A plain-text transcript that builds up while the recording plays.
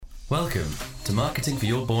Welcome to Marketing for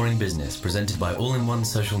Your Boring Business, presented by All-in-One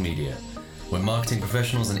Social Media, where marketing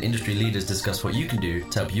professionals and industry leaders discuss what you can do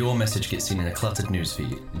to help your message get seen in a cluttered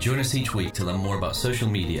newsfeed. Join us each week to learn more about social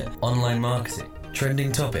media, online marketing,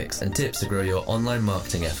 trending topics, and tips to grow your online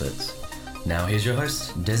marketing efforts. Now here's your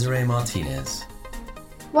host, Desiree Martinez.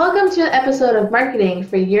 Welcome to an episode of Marketing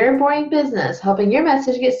for Your Boring Business, helping your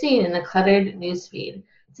message get seen in a cluttered newsfeed.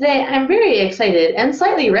 Today, I'm very excited and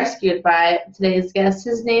slightly rescued by today's guest.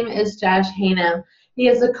 His name is Josh Hanem. He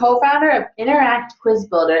is the co-founder of Interact Quiz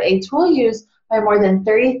Builder, a tool used by more than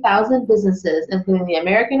 30,000 businesses, including the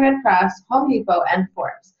American Red Cross, Home Depot, and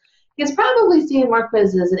Forbes. He has probably seen more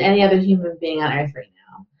quizzes than any other human being on Earth right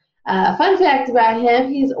now. Fun fact about him,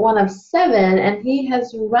 he's one of 7, and he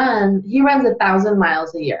runs 1,000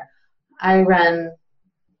 miles a year. I run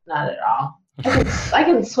not at all. I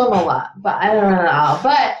can swim a lot, but I don't run at all.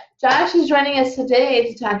 But Josh is joining us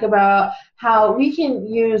today to talk about how we can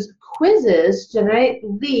use quizzes to generate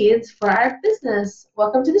leads for our business.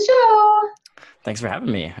 Welcome to the show. Thanks for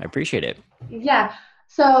having me. I appreciate it. Yeah.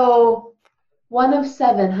 So 1 of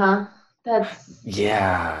 7, huh?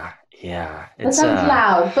 Yeah. That sounds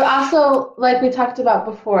loud, but also, like we talked about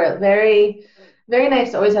before, very, very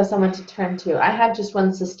nice to always have someone to turn to. I have just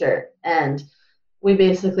one sister, and we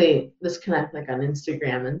basically just connect like on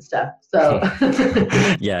Instagram and stuff. So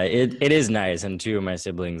yeah, it is nice. And 2 of my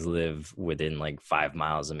siblings live within like 5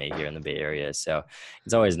 miles of me here in the Bay Area. So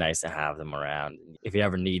it's always nice to have them around if you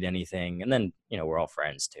ever need anything. And then, we're all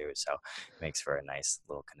friends too. So it makes for a nice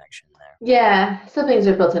little connection there. Yeah. Siblings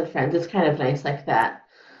are built-in friends. It's kind of nice like that.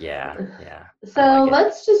 Yeah. So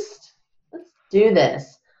let's do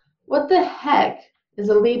this. What the heck is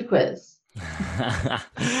a lead quiz?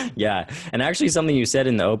 Yeah. And actually something you said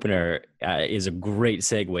in the opener is a great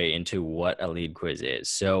segue into what a lead quiz is.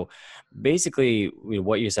 So basically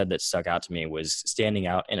what you said that stuck out to me was standing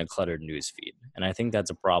out in a cluttered newsfeed. And I think that's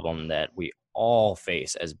a problem that we all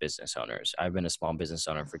face as business owners. I've been a small business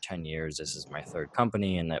owner for 10 years. This is my 3rd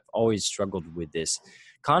company. And I've always struggled with this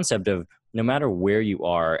concept of no matter where you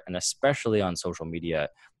are, and especially on social media,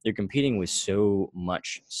 you're competing with so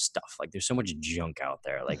much stuff. Like there's so much junk out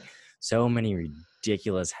there. Like so many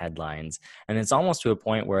ridiculous headlines. And it's almost to a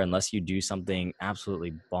point where unless you do something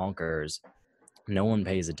absolutely bonkers, no one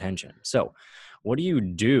pays attention. So what do you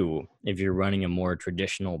do if you're running a more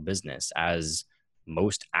traditional business, as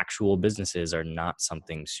most actual businesses are not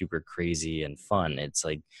something super crazy and fun? It's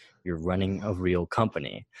like you're running a real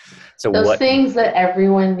company. So those things that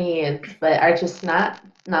everyone needs, but are just not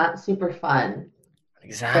super fun.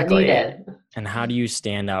 Exactly. And how do you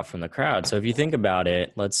stand out from the crowd? So if you think about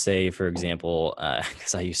it, let's say, for example,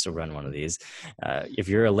 because I used to run one of these, if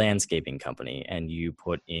you're a landscaping company and you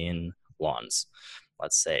put in lawns,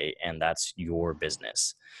 let's say, and that's your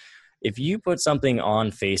business. If you put something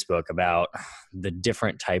on Facebook about the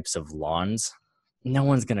different types of lawns, no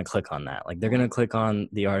one's going to click on that. Like they're going to click on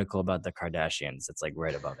the article about the Kardashians. It's like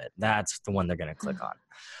right above it. That's the one they're going to click on.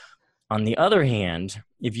 On the other hand,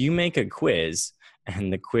 if you make a quiz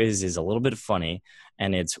and the quiz is a little bit funny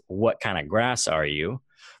and it's what kind of grass are you,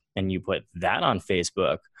 and you put that on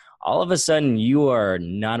Facebook, all of a sudden you are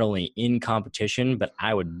not only in competition, but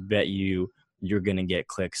I would bet you're going to get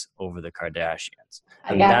clicks over the Kardashians.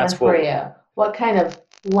 I got one for you. What kind of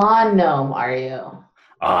lawn gnome are you? Oh,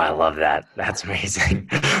 I love that. That's amazing.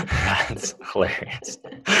 That's hilarious.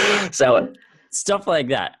 So stuff like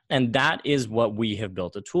that. And that is what we have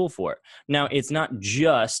built a tool for. Now, it's not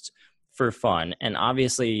just for fun. And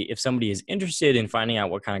obviously, if somebody is interested in finding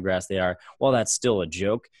out what kind of grass they are, well, that's still a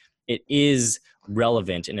joke. It is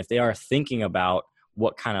relevant. And if they are thinking about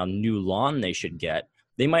what kind of new lawn they should get,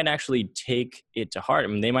 they might actually take it to heart. I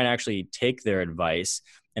mean, they might actually take their advice.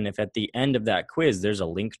 And if at the end of that quiz, there's a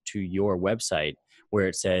link to your website where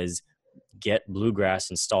it says, get bluegrass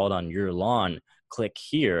installed on your lawn, click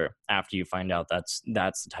here after you find out that's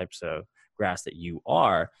the types of grass that you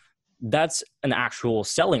are, that's an actual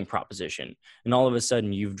selling proposition. And all of a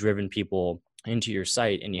sudden you've driven people into your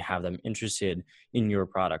site and you have them interested in your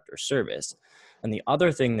product or service. And the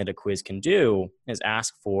other thing that a quiz can do is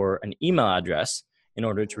ask for an email address in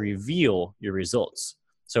order to reveal your results.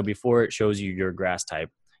 So before it shows you your grass type,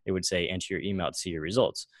 it would say enter your email to see your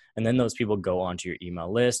results. And then those people go onto your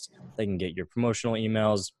email list. They can get your promotional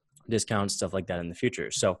emails, discounts, stuff like that in the future.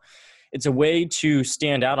 So it's a way to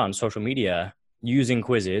stand out on social media using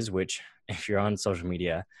quizzes, which if you're on social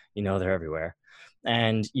media, they're everywhere.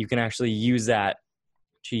 And you can actually use that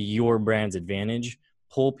to your brand's advantage,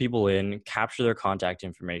 pull people in, capture their contact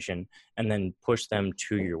information, and then push them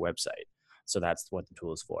to your website. So that's what the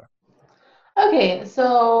tool is for. Okay,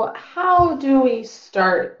 so how do we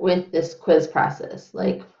start with this quiz process?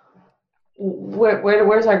 Like,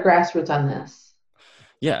 where's our grassroots on this?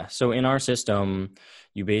 Yeah. So in our system,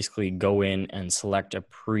 you basically go in and select a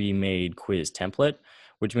pre-made quiz template,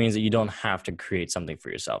 which means that you don't have to create something for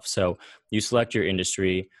yourself. So you select your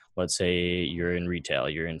industry. Let's say you're in retail,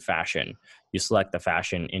 you're in fashion. You select the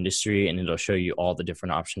fashion industry and it'll show you all the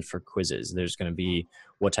different options for quizzes. There's going to be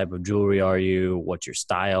what type of jewelry are you, what's your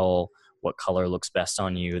style, what color looks best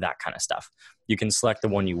on you, that kind of stuff. You can select the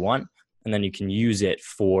one you want and then you can use it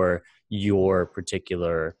for your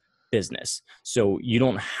particular business. So you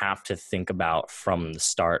don't have to think about from the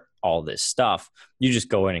start all this stuff. You just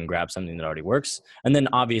go in and grab something that already works. And then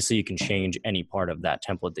obviously you can change any part of that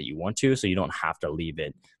template that you want to, so you don't have to leave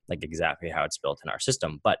it like exactly how it's built in our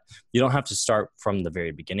system. But you don't have to start from the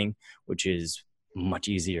very beginning, which is much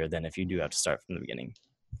easier than if you do have to start from the beginning.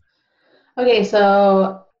 Okay,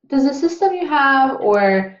 so does the system you have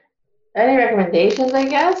or any recommendations, I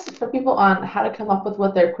guess, for people on how to come up with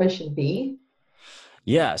what their quiz should be?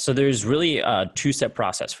 Yeah, so there's really a two-step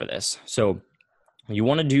process for this. So you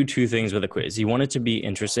want to do two things with a quiz. You want it to be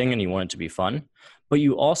interesting and you want it to be fun, but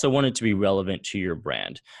you also want it to be relevant to your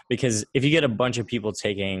brand. Because if you get a bunch of people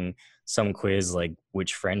taking some quiz like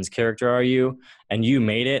which Friends character are you, and you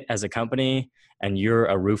made it as a company and you're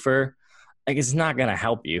a roofer, like it's not going to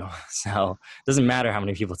help you. So it doesn't matter how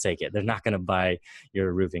many people take it. They're not going to buy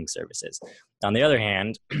your roofing services. On the other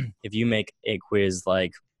hand, if you make a quiz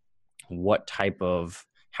like what type of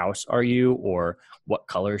house are you, or what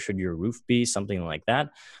color should your roof be, something like that,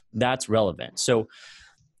 that's relevant. So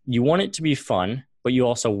you want it to be fun, but you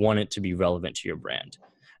also want it to be relevant to your brand.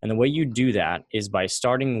 And the way you do that is by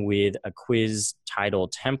starting with a quiz title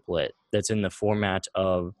template that's in the format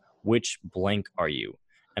of which blank are you?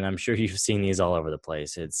 And I'm sure you've seen these all over the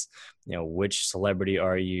place. It's, which celebrity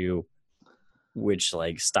are you? Which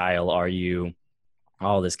like style are you?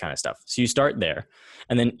 All this kind of stuff. So you start there.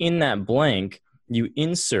 And then in that blank, you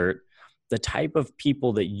insert the type of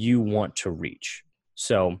people that you want to reach.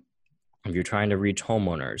 So if you're trying to reach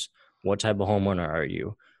homeowners, what type of homeowner are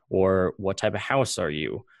you? Or what type of house are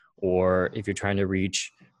you? Or if you're trying to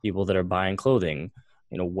reach people that are buying clothing,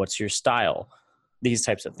 what's your style? These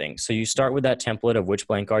types of things. So you start with that template of which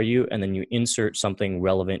blank are you, and then you insert something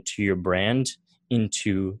relevant to your brand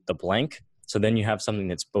into the blank. So then you have something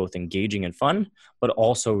that's both engaging and fun, but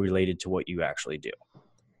also related to what you actually do.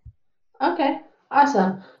 Okay,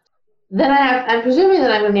 awesome. Then I'm presuming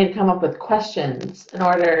that I'm going to need to come up with questions in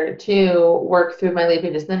order to work through my lead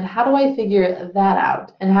pages. Then how do I figure that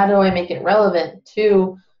out? And how do I make it relevant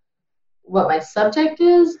to what my subject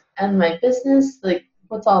is and my business? Like,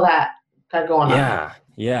 what's all that got going on?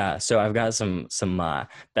 Yeah. So I've got some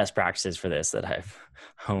best practices for this that I've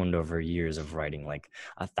honed over years of writing like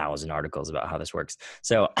 1,000 articles about how this works.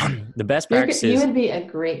 So the best practices. You would be a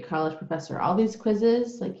great college professor. All these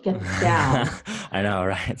quizzes, like, get down. I know,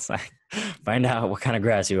 right? It's like, find out what kind of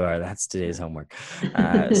grass you are. That's today's homework.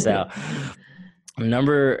 So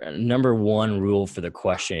number one rule for the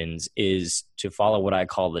questions is to follow what I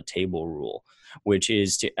call the table rule, which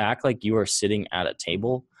is to act like you are sitting at a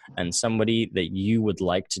table and somebody that you would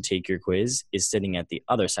like to take your quiz is sitting at the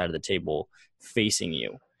other side of the table facing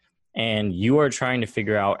you. And you are trying to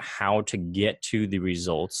figure out how to get to the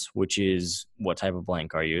results, which is what type of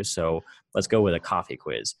blank are you? So let's go with a coffee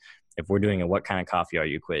quiz. If we're doing a what kind of coffee are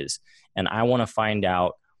you quiz, and I want to find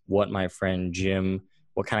out what my friend Jim,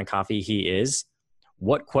 what kind of coffee he is,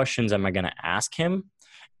 what questions am I going to ask him?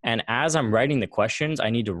 And as I'm writing the questions, I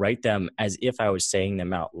need to write them as if I was saying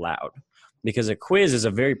them out loud, because a quiz is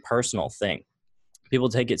a very personal thing. People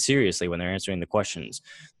take it seriously when they're answering the questions.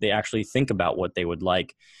 They actually think about what they would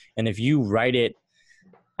like. And if you write it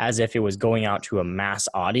as if it was going out to a mass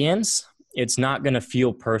audience, it's not going to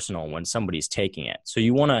feel personal when somebody's taking it. So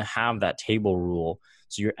you want to have that table rule.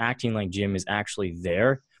 So you're acting like Jim is actually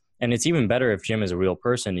there. And it's even better if Jim is a real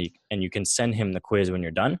person and you can send him the quiz when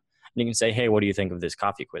you're done. And you can say, hey, what do you think of this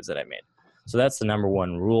coffee quiz that I made? So that's the number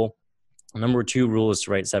one rule. Number two rule is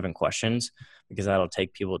to write 7 questions, because that'll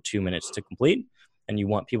take people 2 minutes to complete. And you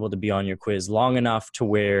want people to be on your quiz long enough to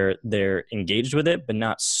where they're engaged with it, but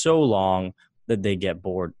not so long that they get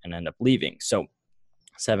bored and end up leaving. So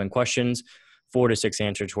 7 questions, 4 to 6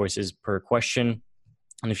 answer choices per question.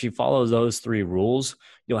 And if you follow those 3 rules,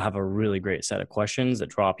 you'll have a really great set of questions that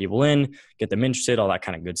draw people in, get them interested, all that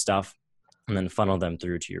kind of good stuff, and then funnel them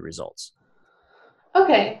through to your results.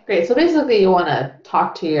 Okay, great. So basically you want to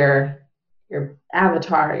talk to your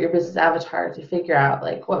avatar, your business avatar, to figure out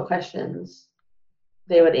like what questions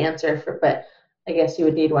they would answer for, but I guess you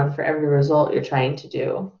would need one for every result you're trying to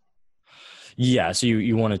do. Yeah, so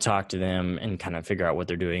you want to talk to them and kind of figure out what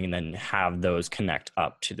they're doing and then have those connect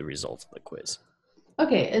up to the results of the quiz.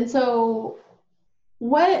 Okay, and so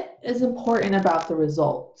what is important about the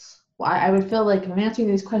results? Well, I would feel like if I'm answering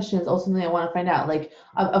these questions, ultimately I want to find out. Like,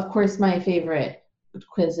 of course, my favorite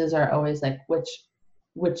quizzes are always like, which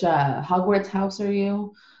Hogwarts house are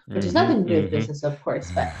you? Which is nothing to do with business, of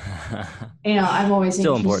course, but I'm always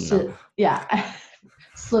Still important though. interested. Yeah,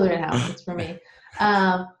 Slytherin house. It's for me.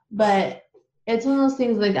 But it's one of those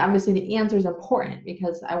things like obviously the answer is important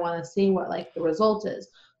because I want to see what like the result is.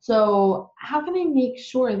 So how can I make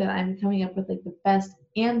sure that I'm coming up with like the best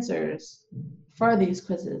answers for these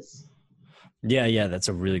quizzes? Yeah, that's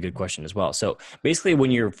a really good question as well. So basically,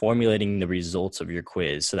 when you're formulating the results of your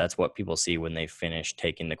quiz, so that's what people see when they finish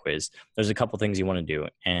taking the quiz, there's a couple things you want to do.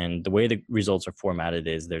 And the way the results are formatted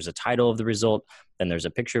is there's a title of the result, then there's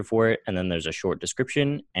a picture for it, and then there's a short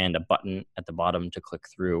description and a button at the bottom to click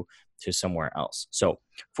through to somewhere else. So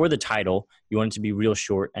for the title, you want it to be real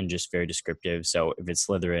short and just very descriptive. So if it's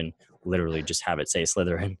Slytherin, literally just have it say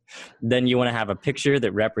Slytherin. Then you want to have a picture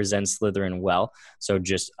that represents Slytherin well. So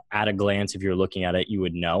just at a glance, if you're looking at it, you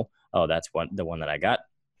would know, oh, that's the one that I got.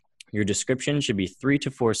 Your description should be 3 to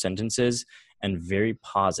 4 sentences and very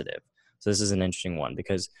positive. So this is an interesting one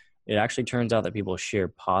because it actually turns out that people share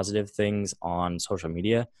positive things on social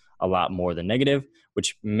media a lot more than negative,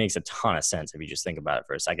 which makes a ton of sense if you just think about it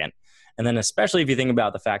for a second. And then especially if you think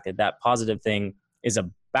about the fact that that positive thing is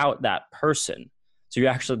about that person. So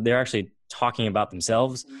they're actually talking about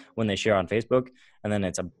themselves when they share on Facebook, and then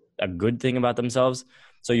it's a good thing about themselves.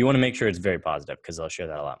 So you want to make sure it's very positive because they'll share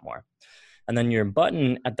that a lot more. And then your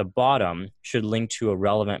button at the bottom should link to a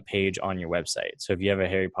relevant page on your website. So if you have a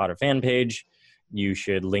Harry Potter fan page, you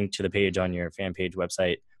should link to the page on your fan page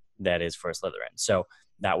website that is for Slytherin. So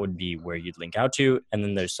that would be where you'd link out to. And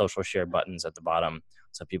then there's social share buttons at the bottom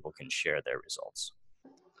so people can share their results.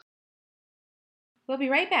 We'll be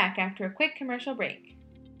right back after a quick commercial break.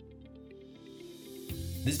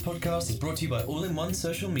 This podcast is brought to you by All-in-One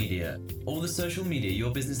Social Media. All the social media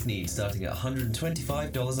your business needs starting at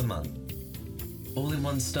 $125 a month.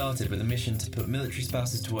 All-in-One started with a mission to put military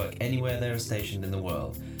spouses to work anywhere they are stationed in the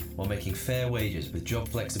world, while making fair wages with job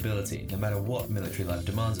flexibility no matter what military life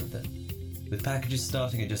demands of them. With packages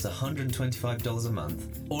starting at just $125 a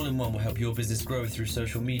month, All-in-One will help your business grow through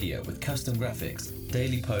social media with custom graphics,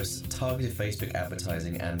 daily posts, targeted Facebook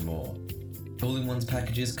advertising, and more. All-in-One's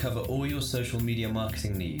packages cover all your social media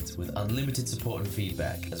marketing needs with unlimited support and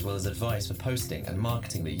feedback, as well as advice for posting and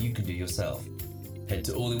marketing that you can do yourself. Head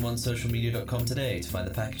to allinonesocialmedia.com today to find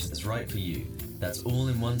the package that's right for you. That's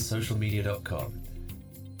allinonesocialmedia.com.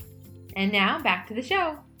 And now back to the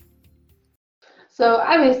show. So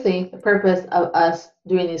obviously the purpose of us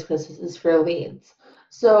doing these quizzes is for leads.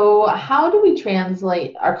 So how do we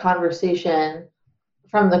translate our conversation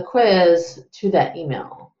from the quiz to that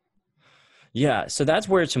email? Yeah, so that's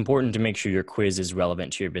where it's important to make sure your quiz is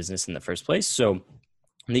relevant to your business in the first place. So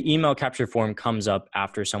the email capture form comes up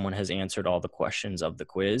after someone has answered all the questions of the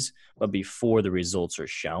quiz, but before the results are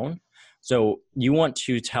shown. So you want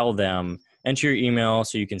to tell them, enter your email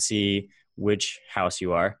so you can see which house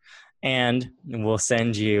you are, and we'll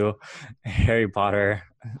send you Harry Potter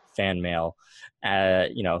fan mail,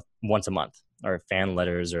 once a month, or fan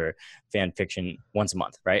letters or fan fiction once a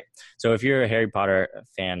month, right? So if you're a Harry Potter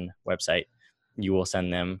fan website, you will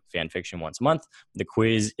send them fan fiction once a month. The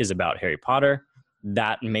quiz is about Harry Potter.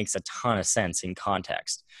 That makes a ton of sense in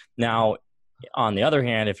context. Now, on the other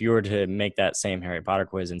hand, if you were to make that same Harry Potter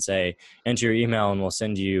quiz and say, enter your email and we'll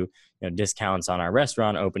send you, discounts on our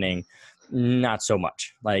restaurant opening, not so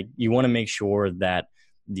much. Like, you want to make sure that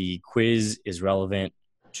the quiz is relevant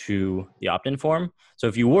to the opt-in form. So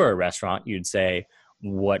if you were a restaurant, you'd say,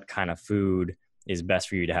 what kind of food is best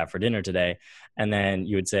for you to have for dinner today? And then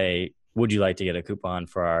you would say, would you like to get a coupon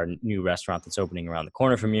for our new restaurant that's opening around the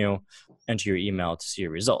corner from you? Enter your email to see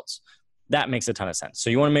your results. That makes a ton of sense. So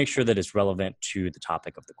you want to make sure that it's relevant to the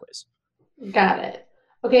topic of the quiz. Got it.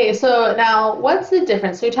 Okay, so now what's the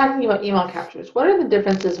difference? So you're talking about email captures. What are the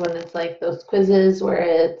differences when it's like those quizzes where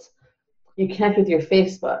it's you connect with your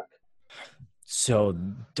Facebook? So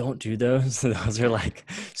don't do those. Those are like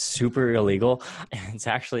super illegal. And it's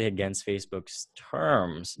actually against Facebook's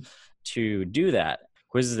terms to do that.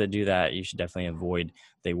 Quizzes that do that, you should definitely avoid.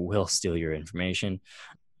 They will steal your information.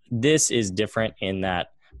 This is different in that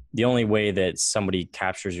the only way that somebody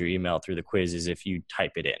captures your email through the quiz is if you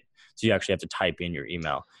type it in. So you actually have to type in your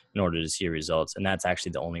email in order to see your results. And that's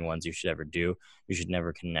actually the only ones you should ever do. You should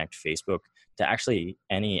never connect Facebook to actually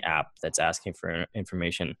any app that's asking for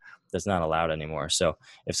information that's not allowed anymore. So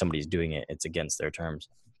if somebody's doing it, it's against their terms.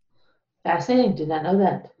 Fascinating. Did not know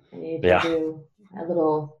that. I need to do a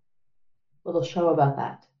little show about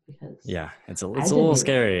that. because it's a I little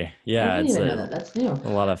scary. Yeah, I didn't it's even know that. That's new. a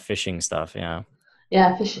lot of phishing stuff. Yeah.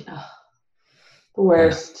 Yeah, fishing. Oh, the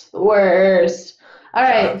worst. The worst. All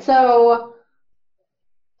right. So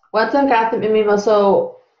once I've got the email,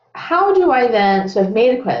 so how do I then? So I've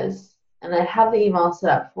made a quiz and I have the email set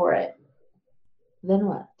up for it. Then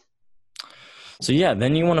what? So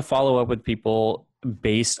then you want to follow up with people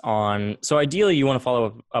based on, so ideally you want to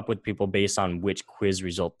follow up with people based on which quiz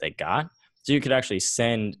result they got. So you could actually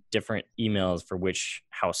send different emails for which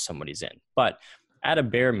house somebody's in. But at a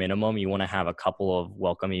bare minimum, you want to have a couple of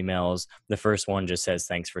welcome emails. The first one just says,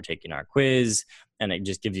 thanks for taking our quiz. And it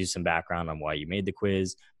just gives you some background on why you made the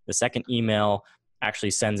quiz. The second email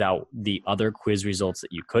actually sends out the other quiz results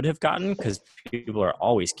that you could have gotten, because people are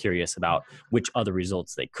always curious about which other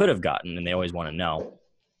results they could have gotten, and they always want to know.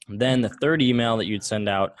 Then the third email that you'd send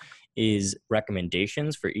out is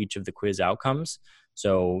recommendations for each of the quiz outcomes.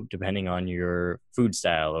 So depending on your food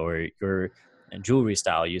style or your jewelry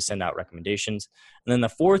style, you send out recommendations. And then the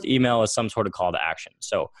fourth email is some sort of call to action.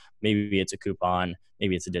 So maybe it's a coupon,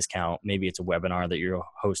 maybe it's a discount, maybe it's a webinar that you're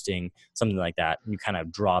hosting, something like that. You kind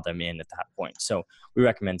of draw them in at that point. So we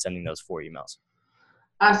recommend sending those 4 emails.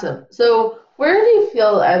 Awesome. So where do you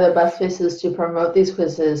feel are the best places to promote these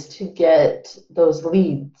quizzes to get those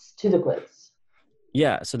leads to the quiz?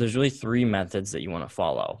 Yeah, so there's really 3 methods that you want to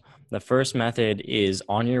follow. The first method is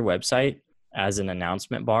on your website as an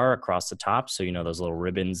announcement bar across the top. So, those little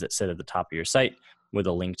ribbons that sit at the top of your site with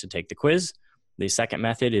a link to take the quiz. The second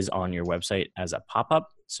method is on your website as a pop-up.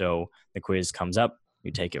 So the quiz comes up,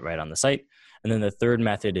 you take it right on the site. And then the third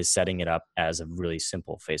method is setting it up as a really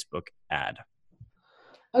simple Facebook ad.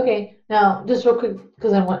 Okay, now just real quick,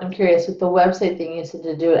 because I'm curious, with the website thing, you said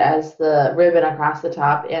to do it as the ribbon across the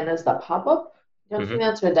top and as the pop-up. You don't think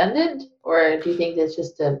that's redundant, or do you think it's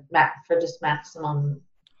just for maximum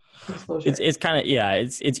exposure? It's kind of,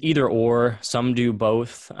 it's either or. Some do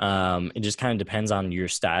both. It just kind of depends on your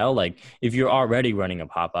style. Like if you're already running a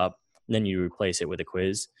pop-up, then you replace it with a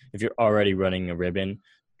quiz. If you're already running a ribbon,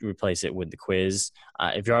 replace it with the quiz.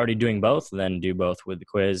 If you're already doing both, then do both with the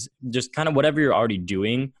quiz. Just kind of whatever you're already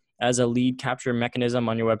doing as a lead capture mechanism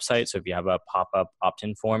on your website. So if you have a pop-up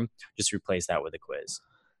opt-in form, just replace that with a quiz.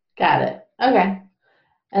 Got it. Okay.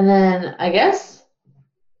 And then I guess,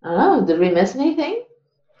 I don't know, did we miss anything?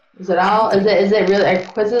 Is it really, are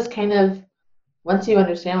quizzes kind of, once you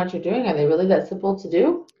understand what you're doing, are they really that simple to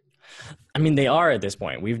do? I mean, they are at this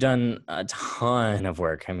point. We've done a ton of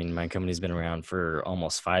work. I mean, my company's been around for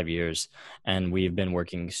almost 5 years, and we've been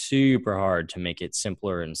working super hard to make it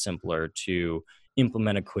simpler and simpler to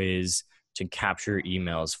implement a quiz, to capture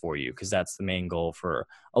emails for you, because that's the main goal for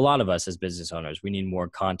a lot of us as business owners. We need more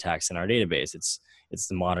contacts in our database. It's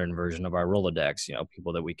the modern version of our Rolodex,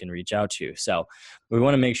 people that we can reach out to. So we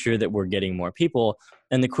want to make sure that we're getting more people,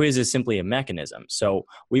 and the quiz is simply a mechanism. So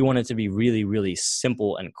we want it to be really, really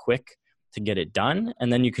simple and quick to get it done.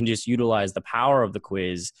 And then you can just utilize the power of the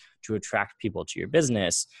quiz to attract people to your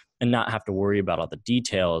business and not have to worry about all the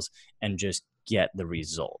details and just get the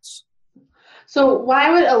results. So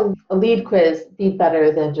why would a lead quiz be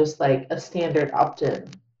better than just like a standard opt-in?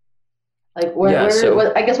 Like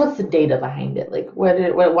I guess what's the data behind it? Like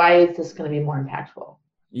why is this going to be more impactful?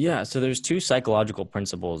 Yeah, so there's 2 psychological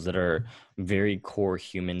principles that are very core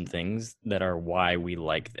human things that are why we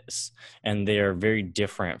like this. And they're very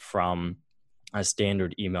different from a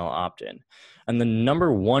standard email opt-in. And the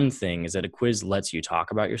number one thing is that a quiz lets you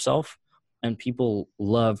talk about yourself, and people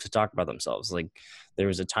love to talk about themselves. Like there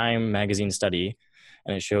was a Time magazine study,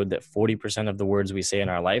 and it showed that 40% of the words we say in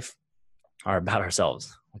our life are about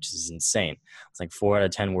ourselves, which is insane. It's like 4 out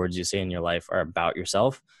of 10 words you say in your life are about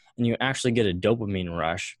yourself. And you actually get a dopamine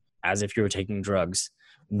rush as if you were taking drugs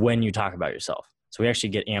when you talk about yourself. So we actually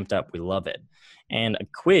get amped up. We love it. And a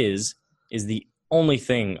quiz is the only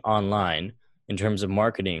thing online in terms of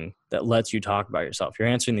marketing that lets you talk about yourself. You're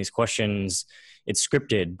answering these questions, it's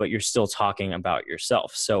scripted, but you're still talking about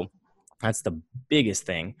yourself. So that's the biggest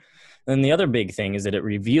thing. And the other big thing is that it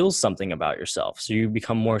reveals something about yourself. So you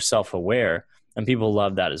become more self-aware. And people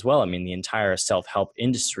love that as well. I mean, the entire self-help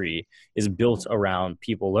industry is built around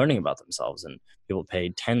people learning about themselves, and people pay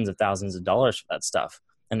tens of thousands of dollars for that stuff.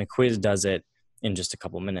 And a quiz does it in just a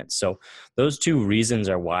couple minutes. So those 2 reasons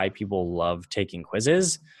are why people love taking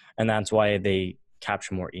quizzes, and that's why they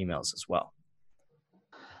capture more emails as well.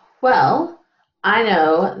 Well, I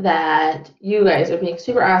know that you guys are being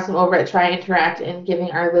super awesome over at Try Interact and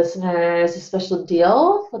giving our listeners a special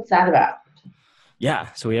deal. What's that about?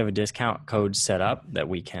 Yeah, so we have a discount code set up that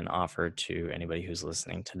we can offer to anybody who's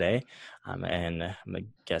listening today. And I'm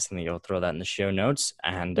guessing that you'll throw that in the show notes.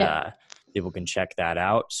 And people can check that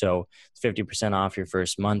out. So it's 50% off your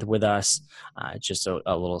first month with us. It's just a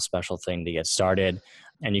little special thing to get started.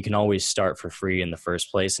 And you can always start for free in the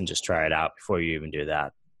first place and just try it out before you even do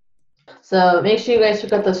that. So make sure you guys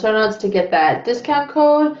check out the show notes to get that discount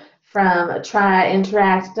code from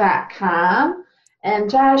tryinteract.com.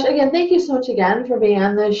 And Josh, again, thank you so much again for being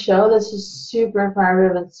on this show. This is super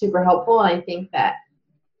informative and super helpful. I think that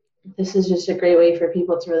this is just a great way for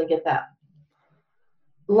people to really get that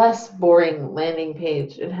less boring landing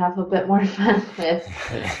page and have a bit more fun with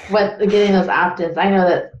getting those opt-ins. I know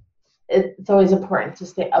that it's always important to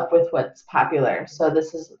stay up with what's popular. So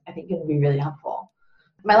this is, I think, going to be really helpful.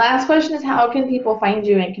 My last question is, how can people find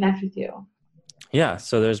you and connect with you? Yeah,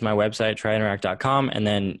 so there's my website, tryinteract.com, and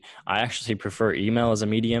then I actually prefer email as a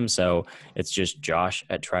medium, so it's just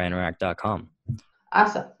josh@tryinteract.com.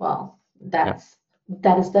 Awesome. Well, that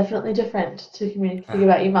is definitely different to communicate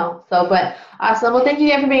about email. So, but awesome. Well, thank you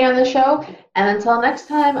again for being on the show, and until next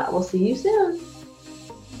time, we'll see you soon.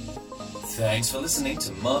 Thanks for listening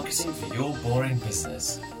to Marketing for Your Boring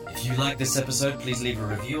Business. If you like this episode, please leave a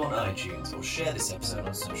review on iTunes or share this episode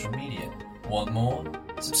on social media. Want more?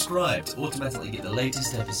 Subscribe to automatically get the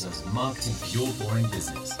latest episodes of Marketing for Your Boring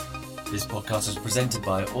Business. This podcast is presented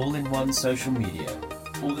by All-in-One Social Media.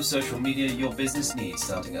 All the social media your business needs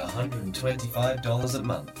starting at $125 a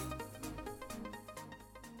month.